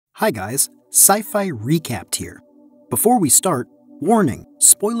Hi guys, Sci-Fi Recapped here. Before we start, warning,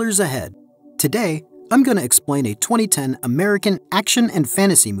 spoilers ahead. Today, I'm going to explain a 2010 American action and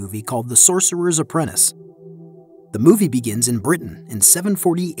fantasy movie called The Sorcerer's Apprentice. The movie begins in Britain in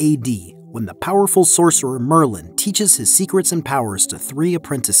 740 AD when the powerful sorcerer Merlin teaches his secrets and powers to three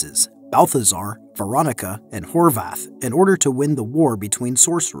apprentices, Balthazar, Veronica, and Horvath, in order to win the war between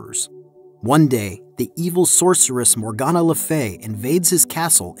sorcerers. One day, the evil sorceress Morgana Le Fay invades his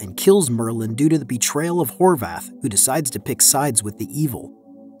castle and kills Merlin due to the betrayal of Horvath, who decides to pick sides with the evil.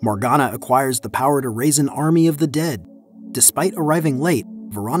 Morgana acquires the power to raise an army of the dead. Despite arriving late,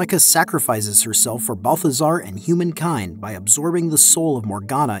 Veronica sacrifices herself for Balthazar and humankind by absorbing the soul of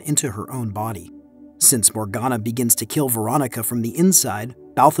Morgana into her own body. Since Morgana begins to kill Veronica from the inside,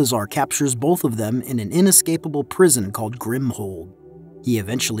 Balthazar captures both of them in an inescapable prison called Grimhold. He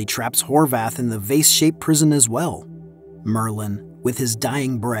eventually traps Horvath in the vase-shaped prison as well. Merlin, with his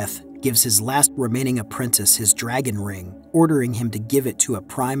dying breath, gives his last remaining apprentice his dragon ring, ordering him to give it to a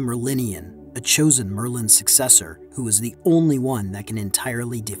prime Merlinian, a chosen Merlin successor who is the only one that can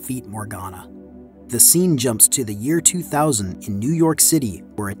entirely defeat Morgana. The scene jumps to the year 2000 in New York City,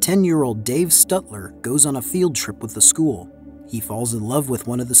 where a 10-year-old Dave Stutler goes on a field trip with the school. He falls in love with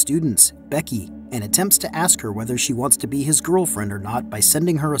one of the students, Becky, and attempts to ask her whether she wants to be his girlfriend or not by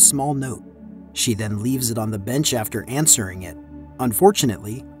sending her a small note. She then leaves it on the bench after answering it.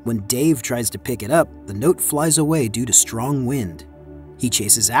 Unfortunately, when Dave tries to pick it up, the note flies away due to strong wind. He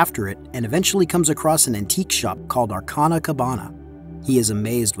chases after it and eventually comes across an antique shop called Arcana Cabana. He is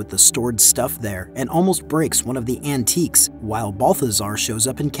amazed with the stored stuff there and almost breaks one of the antiques while Balthazar shows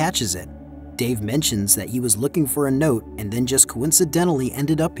up and catches it. Dave mentions that he was looking for a note and then just coincidentally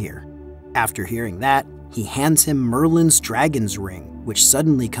ended up here. After hearing that, he hands him Merlin's dragon's ring, which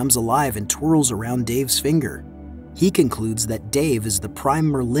suddenly comes alive and twirls around Dave's finger. He concludes that Dave is the prime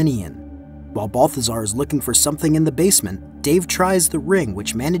Merlinian. While Balthazar is looking for something in the basement, Dave tries the ring,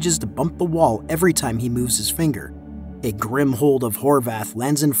 which manages to bump the wall every time he moves his finger. A grim hold of Horvath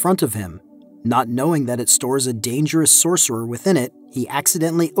lands in front of him. Not knowing that it stores a dangerous sorcerer within it, he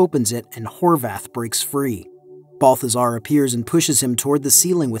accidentally opens it and Horvath breaks free. Balthazar appears and pushes him toward the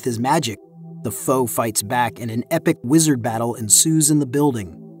ceiling with his magic. The foe fights back and an epic wizard battle ensues in the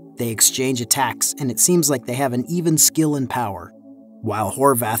building. They exchange attacks and it seems like they have an even skill and power. While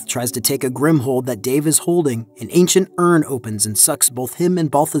Horvath tries to take a grim hold that Dave is holding, an ancient urn opens and sucks both him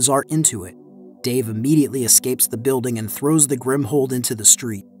and Balthazar into it. Dave immediately escapes the building and throws the grim hold into the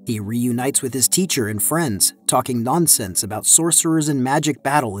street. He reunites with his teacher and friends, talking nonsense about sorcerers and magic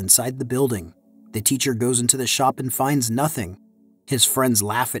battle inside the building. The teacher goes into the shop and finds nothing. His friends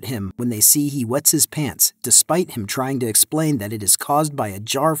laugh at him when they see he wets his pants, despite him trying to explain that it is caused by a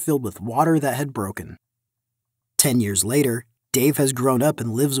jar filled with water that had broken. 10 years later, Dave has grown up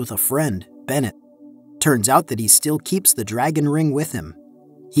and lives with a friend, Bennett. Turns out that he still keeps the dragon ring with him.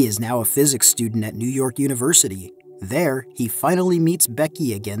 He is now a physics student at New York University. There, he finally meets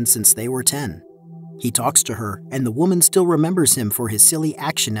Becky again since they were 10. He talks to her, and the woman still remembers him for his silly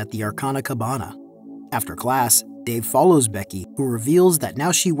action at the Arcana Cabana. After class, Dave follows Becky, who reveals that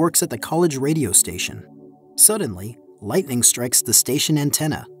now she works at the college radio station. Suddenly, lightning strikes the station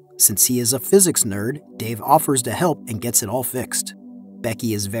antenna. Since he is a physics nerd, Dave offers to help and gets it all fixed.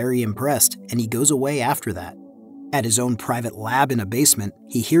 Becky is very impressed, and he goes away after that. At his own private lab in a basement,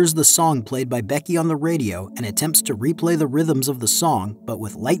 he hears the song played by Becky on the radio and attempts to replay the rhythms of the song, but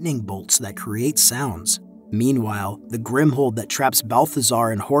with lightning bolts that create sounds. Meanwhile, the grim hold that traps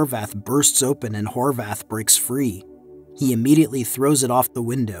Balthazar and Horvath bursts open and Horvath breaks free. He immediately throws it off the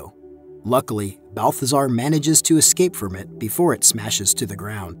window. Luckily, Balthazar manages to escape from it before it smashes to the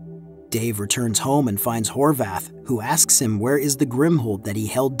ground. Dave returns home and finds Horvath, who asks him where is the grim hold that he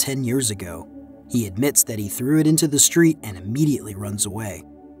held 10 years ago. He admits that he threw it into the street and immediately runs away.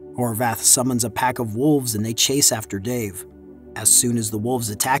 Horvath summons a pack of wolves and they chase after Dave. As soon as the wolves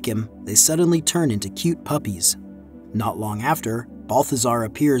attack him, they suddenly turn into cute puppies. Not long after, Balthazar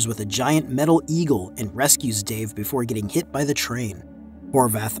appears with a giant metal eagle and rescues Dave before getting hit by the train.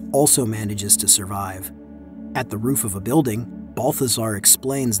 Horvath also manages to survive. At the roof of a building, Balthazar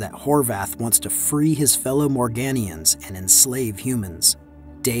explains that Horvath wants to free his fellow Morganians and enslave humans.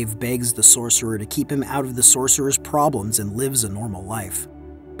 Dave begs the sorcerer to keep him out of the sorcerer's problems and lives a normal life.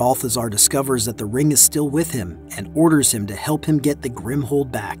 Balthazar discovers that the ring is still with him and orders him to help him get the grim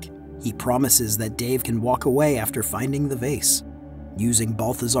hold back. He promises that Dave can walk away after finding the vase. Using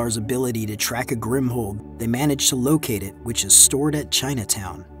Balthazar's ability to track a grim hold, they manage to locate it, which is stored at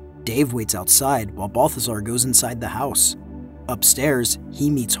Chinatown. Dave waits outside while Balthazar goes inside the house. Upstairs, he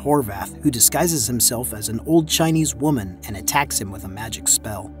meets Horvath, who disguises himself as an old Chinese woman and attacks him with a magic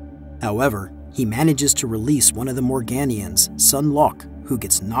spell. However, he manages to release one of the Morganians, Sunlock, who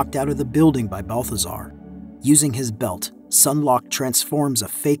gets knocked out of the building by Balthazar. Using his belt, Sunlock transforms a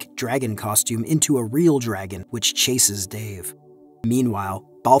fake dragon costume into a real dragon, which chases Dave. Meanwhile,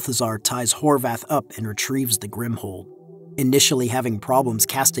 Balthazar ties Horvath up and retrieves the Grimhold. Initially having problems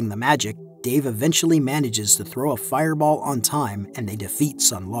casting the magic, Dave eventually manages to throw a fireball on time and they defeat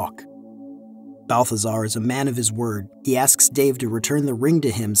Sunlock. Balthazar is a man of his word. He asks Dave to return the ring to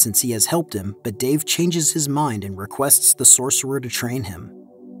him since he has helped him, but Dave changes his mind and requests the sorcerer to train him.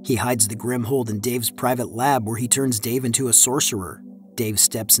 He hides the Grimhold in Dave's private lab where he turns Dave into a sorcerer. Dave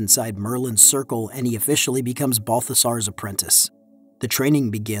steps inside Merlin's circle and he officially becomes Balthazar's apprentice. The training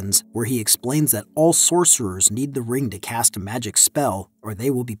begins where he explains that all sorcerers need the ring to cast a magic spell or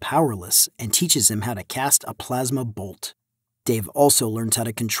they will be powerless, and teaches him how to cast a plasma bolt. Dave also learns how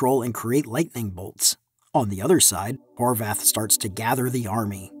to control and create lightning bolts. On the other side, Horvath starts to gather the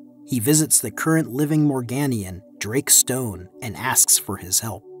army. He visits the current living Morganian, Drake Stone, and asks for his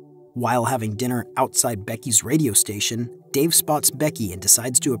help. While having dinner outside Becky's radio station, Dave spots Becky and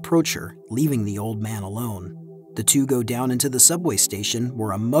decides to approach her, leaving the old man alone. The two go down into the subway station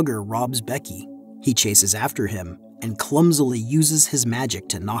where a mugger robs Becky. He chases after him and clumsily uses his magic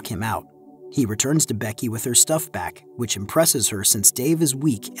to knock him out. He returns to Becky with her stuff back, which impresses her since Dave is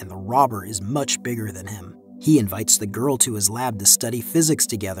weak and the robber is much bigger than him. He invites the girl to his lab to study physics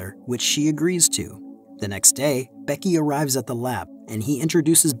together, which she agrees to. The next day, Becky arrives at the lab, and he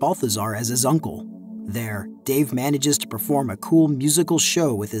introduces Balthazar as his uncle. There, Dave manages to perform a cool musical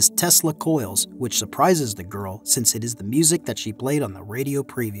show with his Tesla coils, which surprises the girl since it is the music that she played on the radio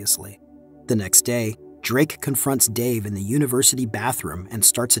previously. The next day, Drake confronts Dave in the university bathroom and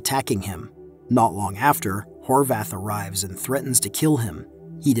starts attacking him. Not long after, Horvath arrives and threatens to kill him.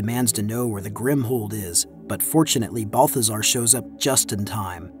 He demands to know where the Grimhold is, but fortunately Balthazar shows up just in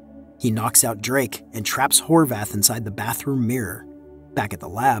time. He knocks out Drake and traps Horvath inside the bathroom mirror. Back at the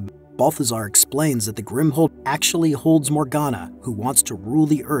lab, Balthazar explains that the Grimhold actually holds Morgana, who wants to rule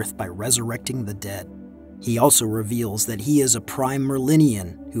the earth by resurrecting the dead. He also reveals that he is a prime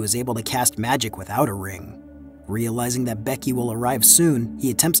Merlinian who is able to cast magic without a ring. Realizing that Becky will arrive soon,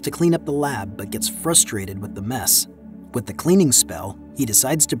 he attempts to clean up the lab but gets frustrated with the mess. With the cleaning spell, he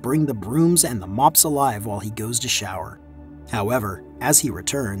decides to bring the brooms and the mops alive while he goes to shower. However, as he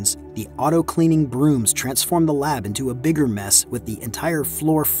returns, the auto-cleaning brooms transform the lab into a bigger mess with the entire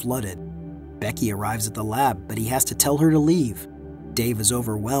floor flooded. Becky arrives at the lab, but he has to tell her to leave. Dave is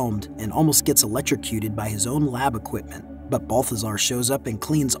overwhelmed and almost gets electrocuted by his own lab equipment, but Balthazar shows up and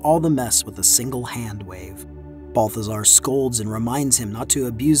cleans all the mess with a single hand wave. Balthazar scolds and reminds him not to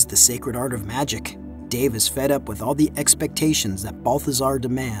abuse the sacred art of magic. Dave is fed up with all the expectations that Balthazar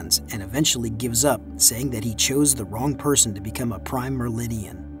demands and eventually gives up, saying that he chose the wrong person to become a prime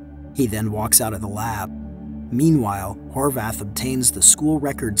Merlinian. He then walks out of the lab. Meanwhile, Horvath obtains the school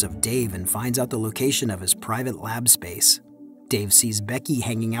records of Dave and finds out the location of his private lab space. Dave sees Becky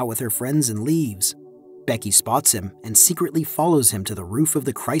hanging out with her friends and leaves. Becky spots him and secretly follows him to the roof of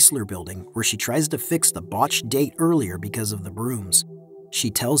the Chrysler building where she tries to fix the botched date earlier because of the brooms. She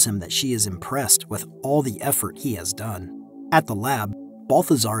tells him that she is impressed with all the effort he has done. At the lab,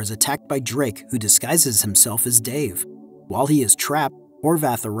 Balthazar is attacked by Drake, who disguises himself as Dave. While he is trapped,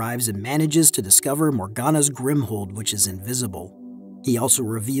 Horvath arrives and manages to discover Morgana's Grimhold, which is invisible. He also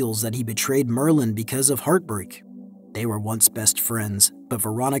reveals that he betrayed Merlin because of heartbreak. They were once best friends, but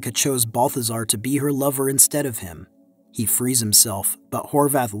Veronica chose Balthazar to be her lover instead of him. He frees himself, but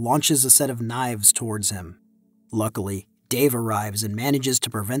Horvath launches a set of knives towards him. Luckily, Dave arrives and manages to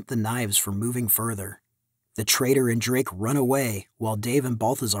prevent the knives from moving further. The traitor and Drake run away, while Dave and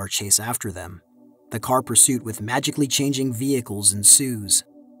Balthazar chase after them. The car pursuit with magically changing vehicles ensues.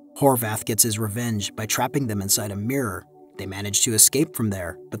 Horvath gets his revenge by trapping them inside a mirror. They manage to escape from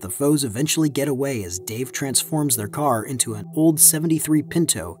there, but the foes eventually get away as Dave transforms their car into an old 73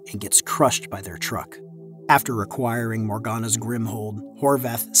 Pinto and gets crushed by their truck. After acquiring Morgana's Grimhold,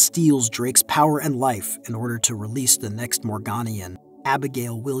 Horvath steals Drake's power and life in order to release the next Morganian,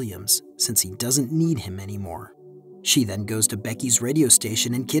 Abigail Williams, since he doesn't need him anymore. She then goes to Becky's radio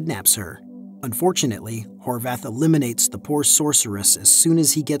station and kidnaps her. Unfortunately, Horvath eliminates the poor sorceress as soon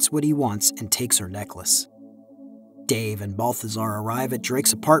as he gets what he wants and takes her necklace. Dave and Balthazar arrive at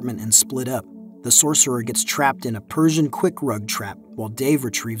Drake's apartment and split up. The sorcerer gets trapped in a Persian quick rug trap while Dave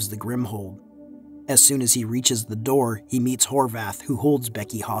retrieves the Grimhold. As soon as he reaches the door, he meets Horvath, who holds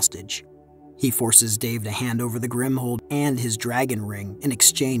Becky hostage. He forces Dave to hand over the Grimhold and his dragon ring in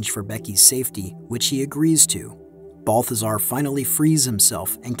exchange for Becky's safety, which he agrees to. Balthazar finally frees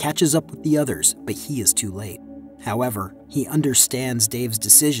himself and catches up with the others, but he is too late. However, he understands Dave's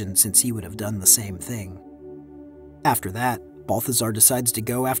decision since he would have done the same thing. After that, Balthazar decides to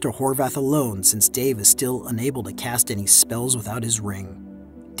go after Horvath alone since Dave is still unable to cast any spells without his ring.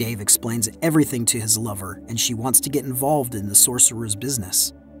 Dave explains everything to his lover, and she wants to get involved in the sorcerer's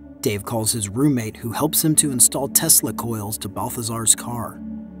business. Dave calls his roommate, who helps him to install Tesla coils to Balthazar's car.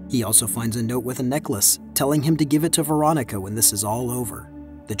 He also finds a note with a necklace, telling him to give it to Veronica when this is all over.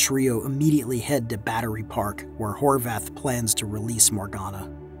 The trio immediately head to Battery Park, where Horvath plans to release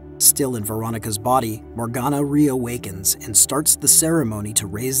Morgana. Still in Veronica's body, Morgana reawakens and starts the ceremony to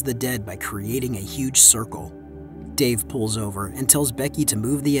raise the dead by creating a huge circle. Dave pulls over and tells Becky to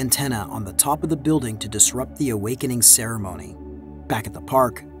move the antenna on the top of the building to disrupt the awakening ceremony. Back at the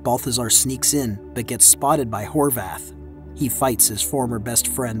park, Balthazar sneaks in but gets spotted by Horvath. He fights his former best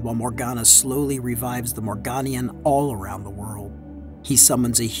friend while Morgana slowly revives the Morganian all around the world. He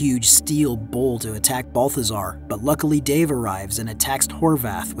summons a huge steel bull to attack Balthazar, but luckily Dave arrives and attacks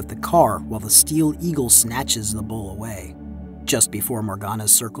Horvath with the car while the steel eagle snatches the bull away. Just before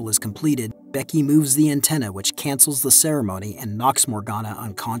Morgana's circle is completed, Becky moves the antenna, which cancels the ceremony and knocks Morgana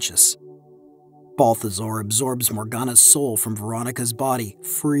unconscious. Balthazar absorbs Morgana's soul from Veronica's body,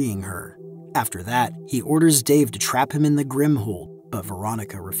 freeing her. After that, he orders Dave to trap him in the Grimhold, but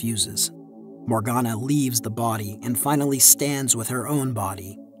Veronica refuses. Morgana leaves the body and finally stands with her own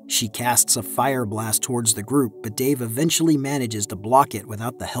body. She casts a fire blast towards the group, but Dave eventually manages to block it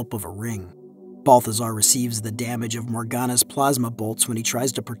without the help of a ring. Balthazar receives the damage of Morgana's plasma bolts when he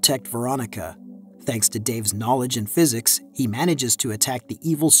tries to protect Veronica. Thanks to Dave's knowledge in physics, he manages to attack the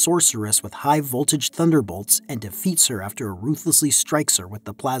evil sorceress with high-voltage thunderbolts and defeats her after it ruthlessly strikes her with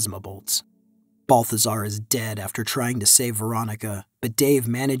the plasma bolts. Balthazar is dead after trying to save Veronica, but Dave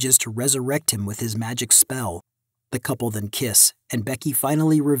manages to resurrect him with his magic spell. The couple then kiss, and Becky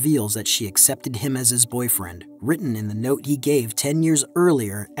finally reveals that she accepted him as his boyfriend, written in the note he gave 10 years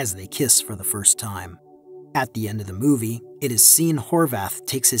earlier as they kiss for the first time. At the end of the movie, it is seen Horvath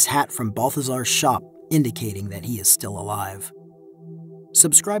takes his hat from Balthazar's shop, indicating that he is still alive.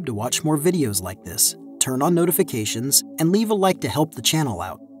 Subscribe to watch more videos like this, turn on notifications, and leave a like to help the channel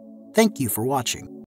out. Thank you for watching.